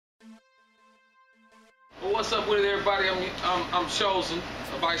what's up with it, everybody? I'm Chosen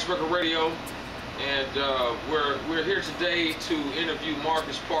of Icebreaker Radio, and we're here today to interview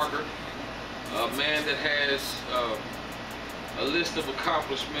Marcus Parker, a man that has a list of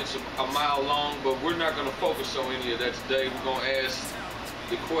accomplishments a mile long, but we're not going to focus on any of that today. We're going to ask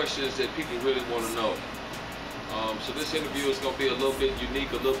the questions that people really want to know. So this interview is going to be a little bit unique,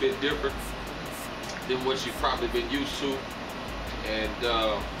 a little bit different than what you've probably been used to, and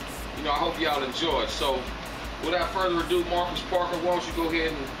you know, I hope y'all enjoy it. So without further ado, Marcus Parker, why don't you go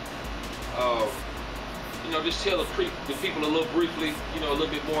ahead and you know, just tell the people a little briefly, you know, a little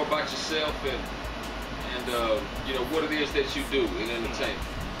bit more about yourself and you know, what it is that you do in entertainment.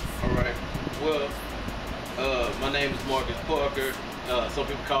 All right. Well, my name is Marcus Parker. Some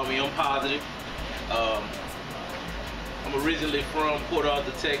people call me I'm Positive. I'm originally from Port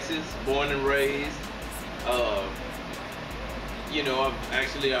Arthur, Texas, born and raised. You know,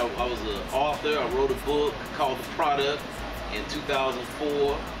 I was an author. I wrote a book called The Product in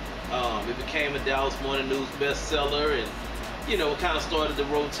 2004. It became a Dallas Morning News bestseller, and you know, kind of started the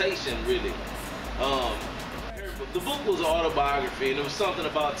rotation really. The book was an autobiography, and it was something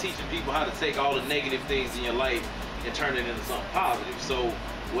about teaching people how to take all the negative things in your life and turn it into something positive. So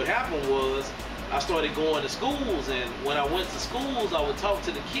what happened was I started going to schools, and when I went to schools, I would talk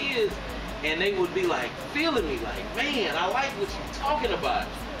to the kids, and they would be like feeling me, like, man, I like what you're talking about,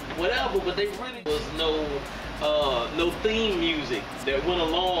 whatever, but they really was no theme music that went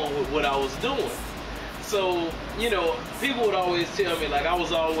along with what I was doing. So, you know, people would always tell me, like, I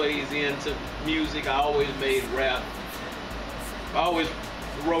was always into music. I always made rap. I always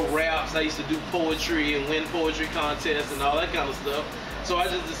wrote raps. I used to do poetry and win poetry contests and all that kind of stuff. So I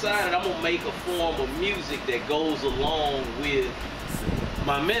just decided I'm gonna make a form of music that goes along with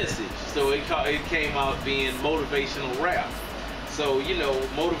my message. So it came out being motivational rap. So, you know,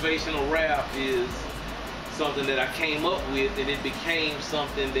 motivational rap is something that I came up with, and it became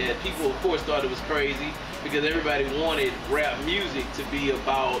something that people, of course, thought it was crazy because everybody wanted rap music to be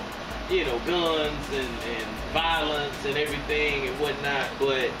about, you know, guns and violence and everything and whatnot.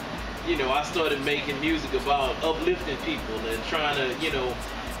 But, you know, I started making music about uplifting people and trying to, you know,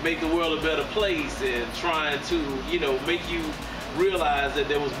 make the world a better place and trying to, you know, make you realize that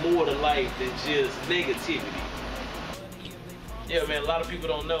there was more to life than just negativity. Yeah, man, a lot of people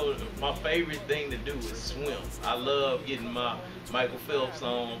don't know my favorite thing to do is swim. I love getting my Michael Phelps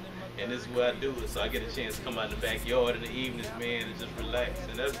on, and this is what I do. So I get a chance to come out in the backyard in the evenings, man, and just relax.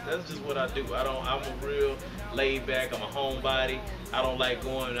 And that's just what I do. I'm a real laid back. I'm a homebody. I don't like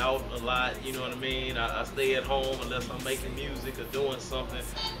going out a lot, you know what I mean? I stay at home unless I'm making music or doing something.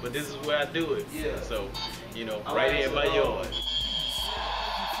 But this is where I do it. Yeah. So, you know, right here in my yard.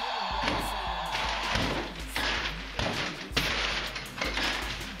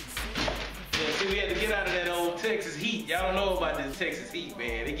 We had to get out of that old Texas heat. Y'all don't know about this Texas heat,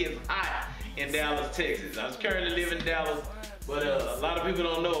 man. It gets hot in Dallas, Texas. I currently live in Dallas, but a lot of people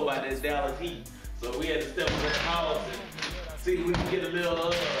don't know about this Dallas heat. So we had to step in that house and see if we can get a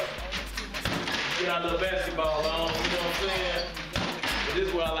little, get our little basketball on, you know what I'm saying? But this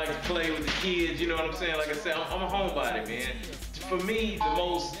is where I like to play with the kids, you know what I'm saying? Like I said, I'm a homebody, man. For me, the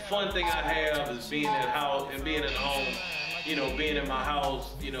most fun thing I have is being at house and being at home, you know, being in my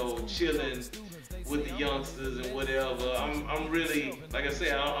house, you know, chilling with the youngsters and whatever. I'm really, like I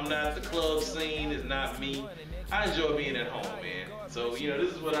said, I'm not at the club scene. It's not me. I enjoy being at home, man. So, you know,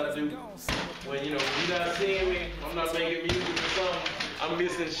 this is what I do when, you know, you're not seeing me, I'm not making music or something, I'm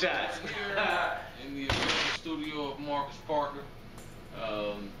missing shots. In the official studio of Marcus Parker,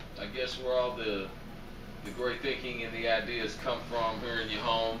 I guess where all the great thinking and the ideas come from here in your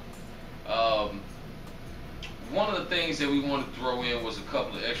home. One of the things that we wanted to throw in was a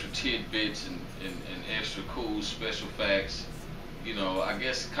couple of extra tidbits and extra cool special facts. You know, I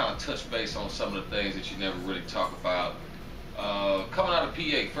guess kind of touch base on some of the things that you never really talk about. Coming out of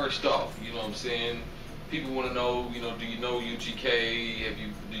PA, first off, you know what I'm saying? People want to know, you know, do you know UGK?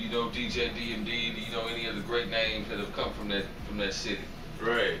 Do you know DJ DMD? Do you know any of the great names that have come from that city?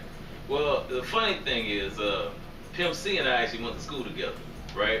 Right. Well, the funny thing is, Pimp C and I actually went to school together,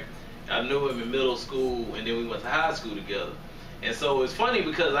 right? I knew him in middle school, and then we went to high school together. And so it's funny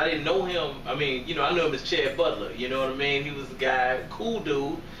because I didn't know him. I mean, you know, I knew him as Chad Butler, you know what I mean? He was a guy, cool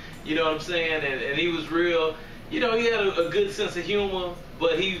dude, you know what I'm saying? And he was real, you know, he had a good sense of humor,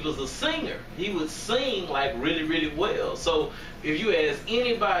 but he was a singer. He would sing like really, really well. So if you ask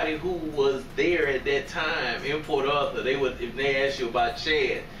anybody who was there at that time in Port Arthur, if they asked you about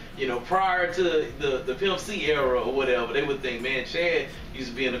Chad, you know, prior to the Pimp C era or whatever, they would think, man, Chad used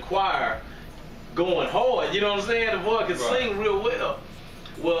to be in the choir going hard, you know what I'm saying? The boy could sing real well.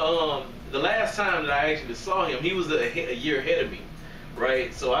 Well, the last time that I actually saw him, he was a year ahead of me,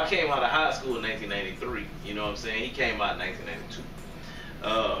 right? So I came out of high school in 1993. You know what I'm saying? He came out in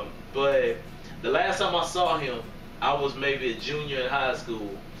 1992. But the last time I saw him, I was maybe a junior in high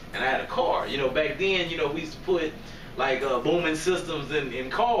school, and I had a car. You know, back then, you know, we used to put like booming systems in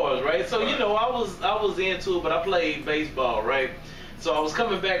cars, right? So you know, I was into it, but I played baseball, right? So I was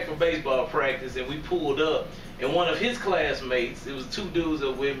coming back from baseball practice, and we pulled up, and one of his classmates, it was two dudes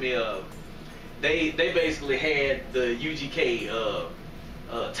that were with me. They basically had the UGK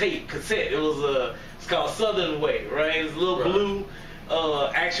tape cassette. It was it's called Southern Way, right? It's a little blue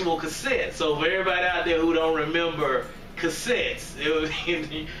actual cassette. So for everybody out there who don't remember cassettes, it was,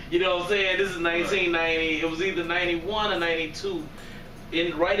 you know what I'm saying? This is 1990. It was either 91 or 92,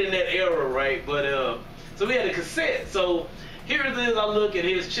 right in that era, right? But so we had a cassette. So here it is. I look at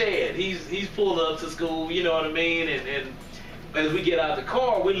his Chad. He's pulled up to school. You know what I mean? And as we get out the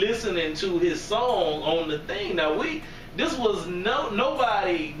car, we're listening to his song on the thing. Now this was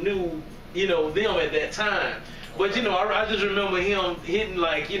nobody knew, you know, them at that time. But you know, I just remember him hitting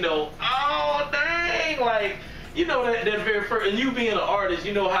like, you know, oh dang, like, you know, that very first, and you being an artist,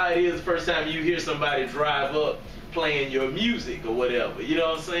 you know how it is the first time you hear somebody drive up playing your music or whatever. You know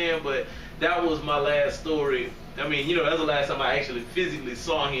what I'm saying? But that was my last story. I mean, you know, that's the last time I actually physically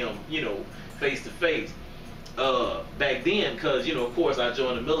saw him, you know, face to face. Back then, because, you know, of course I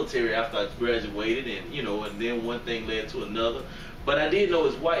joined the military after I graduated, and, you know, and then one thing led to another. But I did know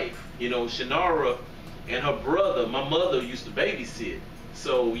his wife, you know, Shanara, and her brother. My mother used to babysit.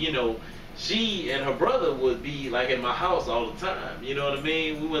 So, you know, she and her brother would be like in my house all the time. You know what I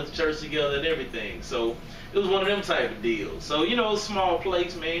mean? We went to church together and everything. So it was one of them type of deals. So, you know, small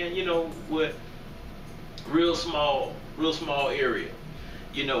place, man, you know, what, real small area.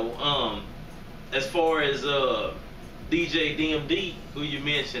 You know, as far as DJ DMD, who you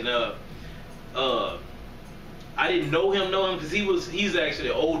mentioned, I didn't know him because he's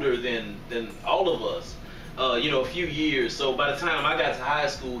actually older than all of us, you know, a few years. So by the time I got to high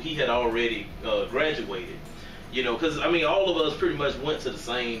school, he had already graduated. You know, because I mean, all of us pretty much went to the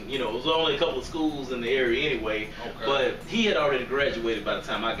same. You know, it was only a couple of schools in the area anyway. Okay. But he had already graduated by the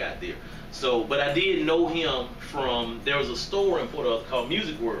time I got there. So, but I did know him from, there was a store in Port Arthur called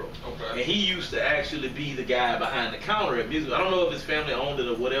Music World. Okay. And he used to actually be the guy behind the counter at Music. I don't know if his family owned it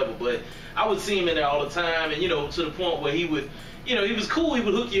or whatever, but I would see him in there all the time. And, you know, to the point where he would, you know, he was cool. He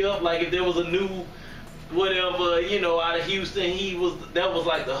would hook you up. Like if there was a new whatever, you know, out of Houston, that was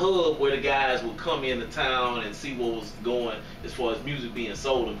like the hub where the guys would come into town and see what was going as far as music being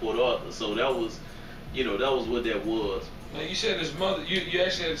sold in Port Arthur. So that was, you know, that was what that was. Now you said his mother, you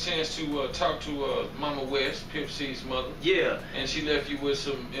actually had a chance to talk to Mama West, Pimp C's mother. Yeah. And she left you with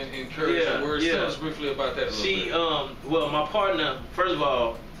some encouraging words. Yeah. Tell us briefly about that a little bit. Well, my partner, first of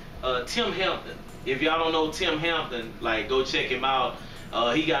all, Tim Hampton. If y'all don't know Tim Hampton, like, go check him out.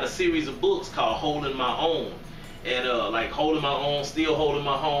 He got a series of books called Holding My Own. And like Holding My Own, Still Holding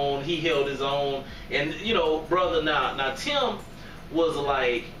My Own, he held his own. And, you know, brother, now Tim was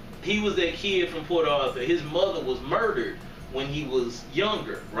like, he was that kid from Port Arthur. His mother was murdered when he was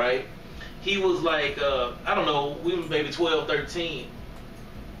younger, right? He was like, I don't know, we were maybe 12, 13.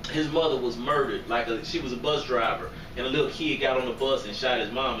 His mother was murdered. She was a bus driver, and a little kid got on the bus and shot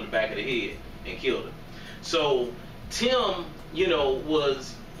his mom in the back of the head and killed her. So Tim, you know,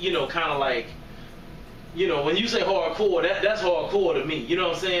 was, you know, kind of like, you know, when you say hardcore, that's hardcore to me. You know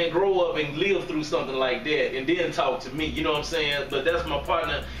what I'm saying? Grow up and live through something like that and then talk to me. You know what I'm saying? But that's my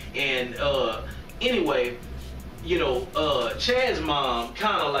partner. And anyway, you know, Chad's mom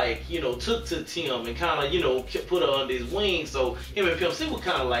kind of like, you know, took to Tim and kind of, you know, put her under his wing. So him and Pimp C were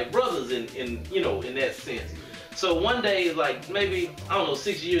kind of like brothers in, you know, in that sense. So one day, like maybe, I don't know,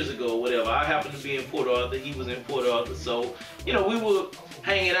 6 years ago or whatever, I happened to be in Port Arthur. He was in Port Arthur. So, you know, we were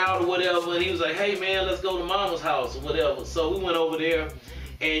hanging out or whatever, and he was like, hey man, let's go to Mama's house or whatever. So we went over there,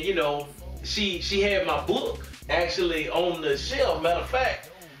 and you know, she had my book actually on the shelf. Matter of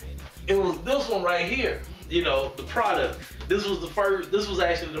fact, it was this one right here, you know, the product. This was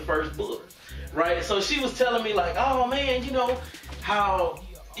actually the first book, right? So she was telling me like, oh man, you know, how,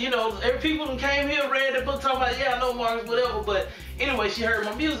 you know, people who came here, read the book, talking about, yeah, I know Marcus, whatever. But anyway, she heard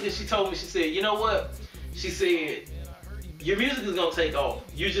my music and she told me, she said, you know what? She said, your music is gonna take off.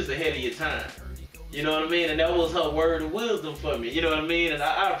 You're just ahead of your time. You know what I mean? And that was her word of wisdom for me. You know what I mean? And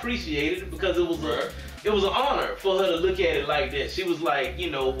I appreciated it because it was an honor for her to look at it like that. She was like, you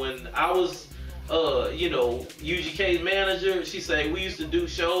know, when I was you know, UGK's manager, she said we used to do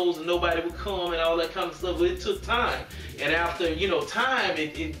shows and nobody would come and all that kind of stuff, but it took time. And after, you know, time,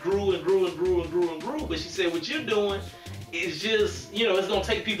 it grew and grew and grew and grew and grew. But she said, what you're doing it's just, you know, it's gonna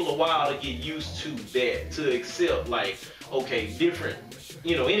take people a while to get used to that, to accept like, okay, different,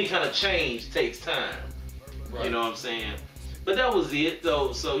 you know, any kind of change takes time. Right. You know what I'm saying? But that was it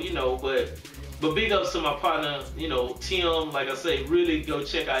though. So, you know, but big ups to my partner, you know, Tim. Like I say, really go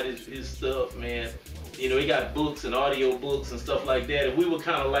check out his stuff, man. You know, he got books and audio books and stuff like that. And we were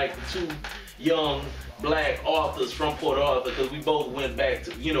kind of like the two young black authors from Port Arthur, because we both went back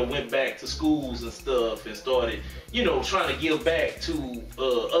to schools and stuff and started, you know, trying to give back to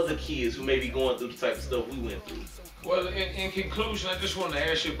other kids who may be going through the type of stuff we went through. Well, in conclusion, I just wanted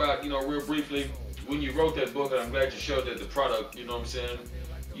to ask you about, you know, real briefly, when you wrote that book, and I'm glad you showed that the product, you know what I'm saying?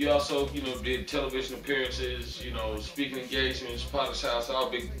 You also, you know, did television appearances, you know, speaking engagements, Potter's House, all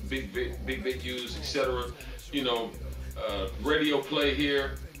big venues, etc. You know, radio play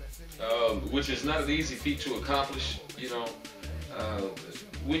here. Which is not an easy feat to accomplish, you know.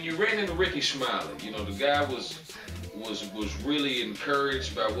 When you ran into Ricky Smiley, you know, the guy was really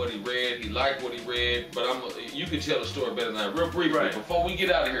encouraged by what he read. He liked what he read, but you can tell the story better than I. Real briefly, right, before we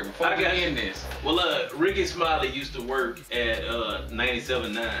get out of here, before we end this. Well, Ricky Smiley used to work at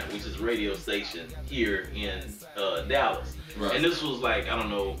 97.9, which is a radio station here in Dallas. Right. And this was like, I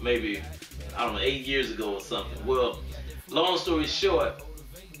don't know, maybe, 8 years ago or something. Well, long story short,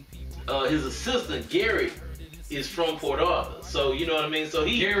 his assistant Gary is from Port Arthur, so you know what I mean. So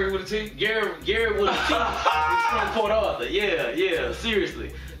Gary with a T. Gary with a T is from Port Arthur. Yeah,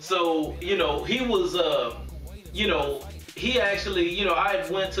 seriously. So you know he was, you know, he actually, you know, I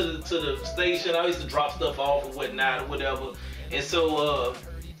went to the station. I used to drop stuff off or whatnot or whatever, and so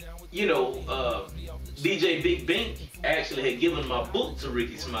you know, DJ Big Bink actually had given my book to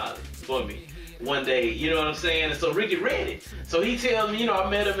Ricky Smiley for me one day, you know what I'm saying? And so Ricky read it. So he tells me, you know, I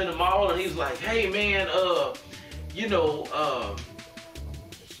met him in the mall and he was like, hey man, you know,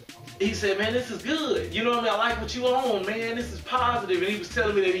 he said, man, this is good. You know what I mean? I like what you own, man. This is positive. And he was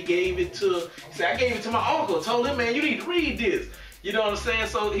telling me that he said, I gave it to my uncle. Told him, man, you need to read this. You know what I'm saying?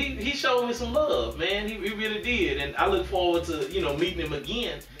 So he showed me some love, man. He really did. And I look forward to, you know, meeting him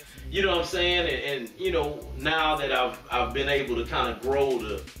again. You know what I'm saying? And you know, now that I've been able to kind of grow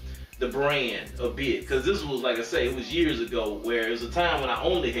the brand a bit, because this was, like I say, it was years ago where it was a time when I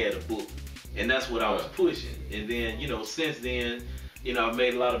only had a book and that's what I was pushing. And then, you know, since then, you know, I've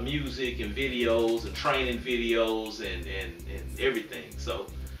made a lot of music and videos and training videos and everything. So,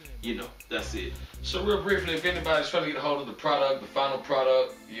 you know, that's it. So real briefly, if anybody's trying to get a hold of the product, the final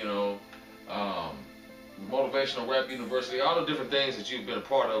product, you know, Motivational Rap University, all the different things that you've been a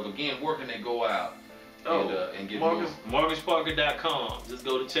part of, again, where can they go out? And get MarcusParker.com. Just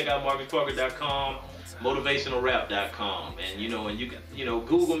go to check out MarcusParker.com, motivationalrap.com, and you know, and you can, you know,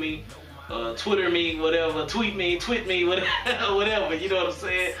 Google me, Twitter me, whatever, tweet me, whatever, you know what I'm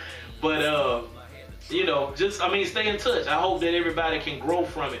saying? But you know, just, I mean, stay in touch. I hope that everybody can grow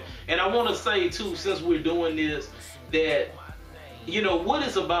from it. And I want to say too, since we're doing this, that, you know, what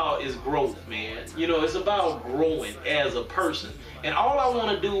it's about is growth, man. You know, it's about growing as a person. And all I want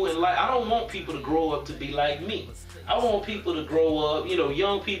to do in life, I don't want people to grow up to be like me. I want people to grow up, you know,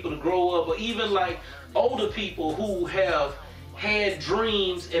 young people to grow up, or even like older people who have had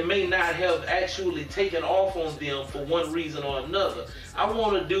dreams and may not have actually taken off on them for one reason or another. I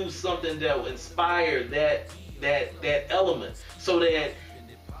want to do something that will inspire that element, so that,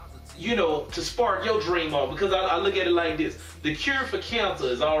 you know, to spark your dream on. Because I look at it like this: the cure for cancer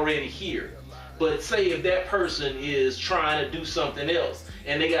is already here. But say if that person is trying to do something else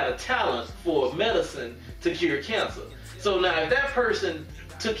and they got a talent for medicine to cure cancer. So now if that person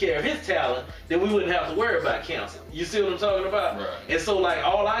took care of his talent, then we wouldn't have to worry about cancer. You see what I'm talking about? Right. And so like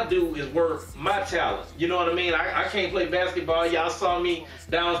all I do is work my talent. You know what I mean? I can't play basketball. Y'all saw me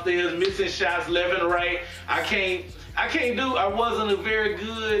downstairs missing shots left and right. I wasn't very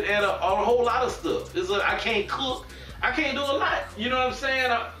good at a whole lot of stuff. It's like I can't cook. I can't do a lot. You know what I'm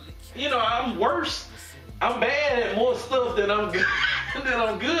saying? You know, I'm worse. I'm bad at more stuff than I'm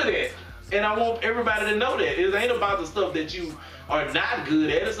good at. And I want everybody to know that. It ain't about the stuff that you are not good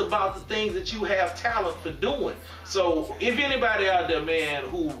at. It's about the things that you have talent for doing. So if anybody out there, man,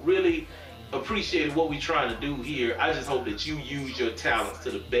 who really appreciated what we're trying to do here, I just hope that you use your talents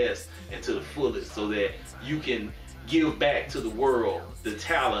to the best and to the fullest, so that you can give back to the world the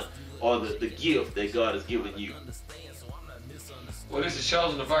talent or the gift that God has given you. Well, this is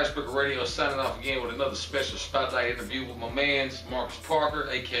Chosen of Icebreaker Radio, signing off again with another special spotlight interview with my man's Marcus Parker,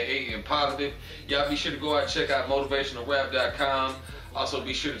 aka M Positive. Y'all be sure to go out and check out motivationalrap.com. Also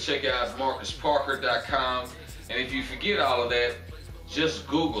be sure to check out marcusparker.com. And if you forget all of that, just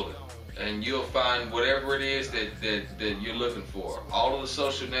Google it and you'll find whatever it is that you're looking for. All of the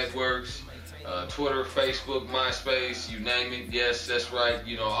social networks, Twitter, Facebook, MySpace, you name it. Yes, that's right.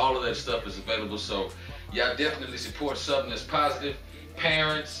 You know, all of that stuff is available. So y'all definitely support something that's positive.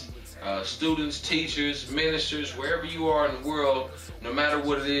 Parents, students, teachers, ministers, wherever you are in the world, no matter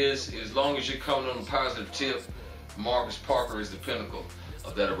what it is, as long as you're coming on a positive tip, Marcus Parker is the pinnacle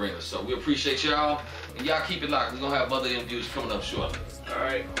of that arena. So we appreciate y'all, and y'all keep it locked. We're going to have other interviews coming up shortly. All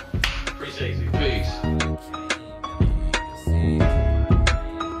right. Appreciate you. Peace.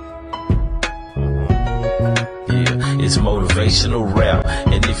 It's motivational rap,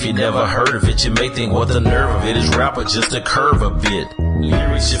 and if you never heard of it, you may think what the nerve of it is rap or just a curve a bit.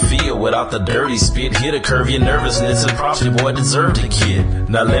 Lyrics you feel without the dirty spit, hit a curve your nervousness and probably boy deserve to get.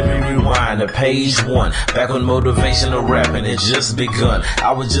 Now let me rewind to page 1, back when motivational rapping had just begun.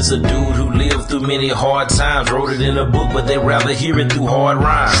 I was just a dude who lived through many hard times, wrote it in a book but they rather hear it through hard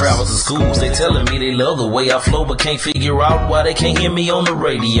rhymes. Travel to schools, they telling me they love the way I flow but can't figure out why they can't hear me on the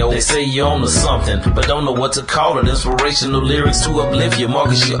radio. They say you're on to something but don't know what to call it. Inspirational lyrics to uplift you,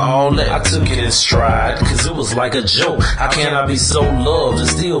 Marcus, you all that. I took it in stride, cause it was like a joke. How can I be so loved and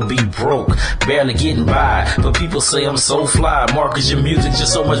still be broke? Barely getting by, but people say I'm so fly. Marcus, your music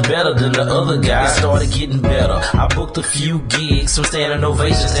just so much better than the other guys. It started getting better. I booked a few gigs, some standing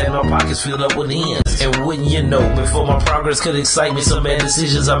ovations, had my pockets filled up with ends. And wouldn't you know, before my progress could excite me, some bad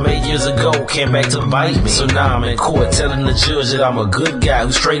decisions I made years ago came back to bite me. So now I'm in court telling the judge that I'm a good guy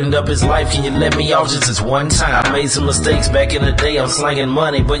who straightened up his life. Can you let me off just this one time? I made some mistakes back in the day, I'm slanging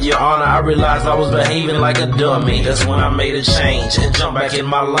money, but your honor, I realized I was behaving like a dummy. That's when I made a change and jumped back in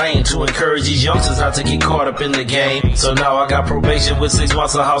my lane to encourage these youngsters not to get caught up in the game. So now I got probation with 6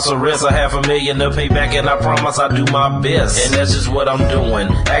 months of house arrest, $500,000 to pay back, and I promise I do my best. And that's just what I'm doing,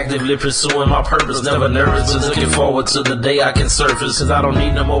 actively pursuing my purpose, never nervous, just looking forward to the day I can surface. Cause I don't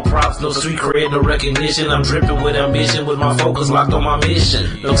need no more props, no street cred, no recognition. I'm dripping with ambition, with my focus locked on my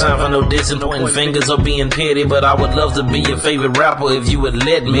mission. No time for no dissing, pointing fingers or being petty, but I would love to be your favorite rapper if you would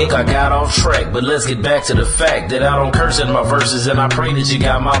let me. I got off track, but let's get back to the fact that I don't curse in my verses, and I pray that you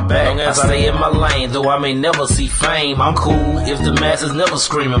got my back. Long as I stay in my lane, though I may never see fame, I'm cool if the masses never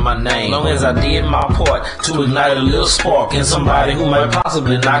screaming my name. Long as I did my part to ignite a little spark in somebody who might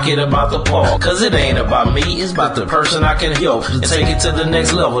possibly knock it about the park. Cause it ain't about me, it's about the person I can help to take it to the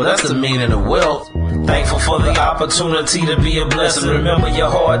next level. That's the meaning of wealth. Thankful for the opportunity to be a blessing. Remember, your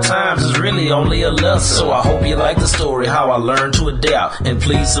hard times is really only a lesson. So I hope you like the story, how I learned to adapt. And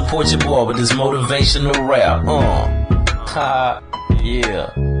please support your boy with this motivational rap.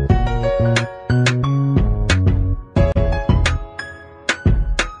 Yeah.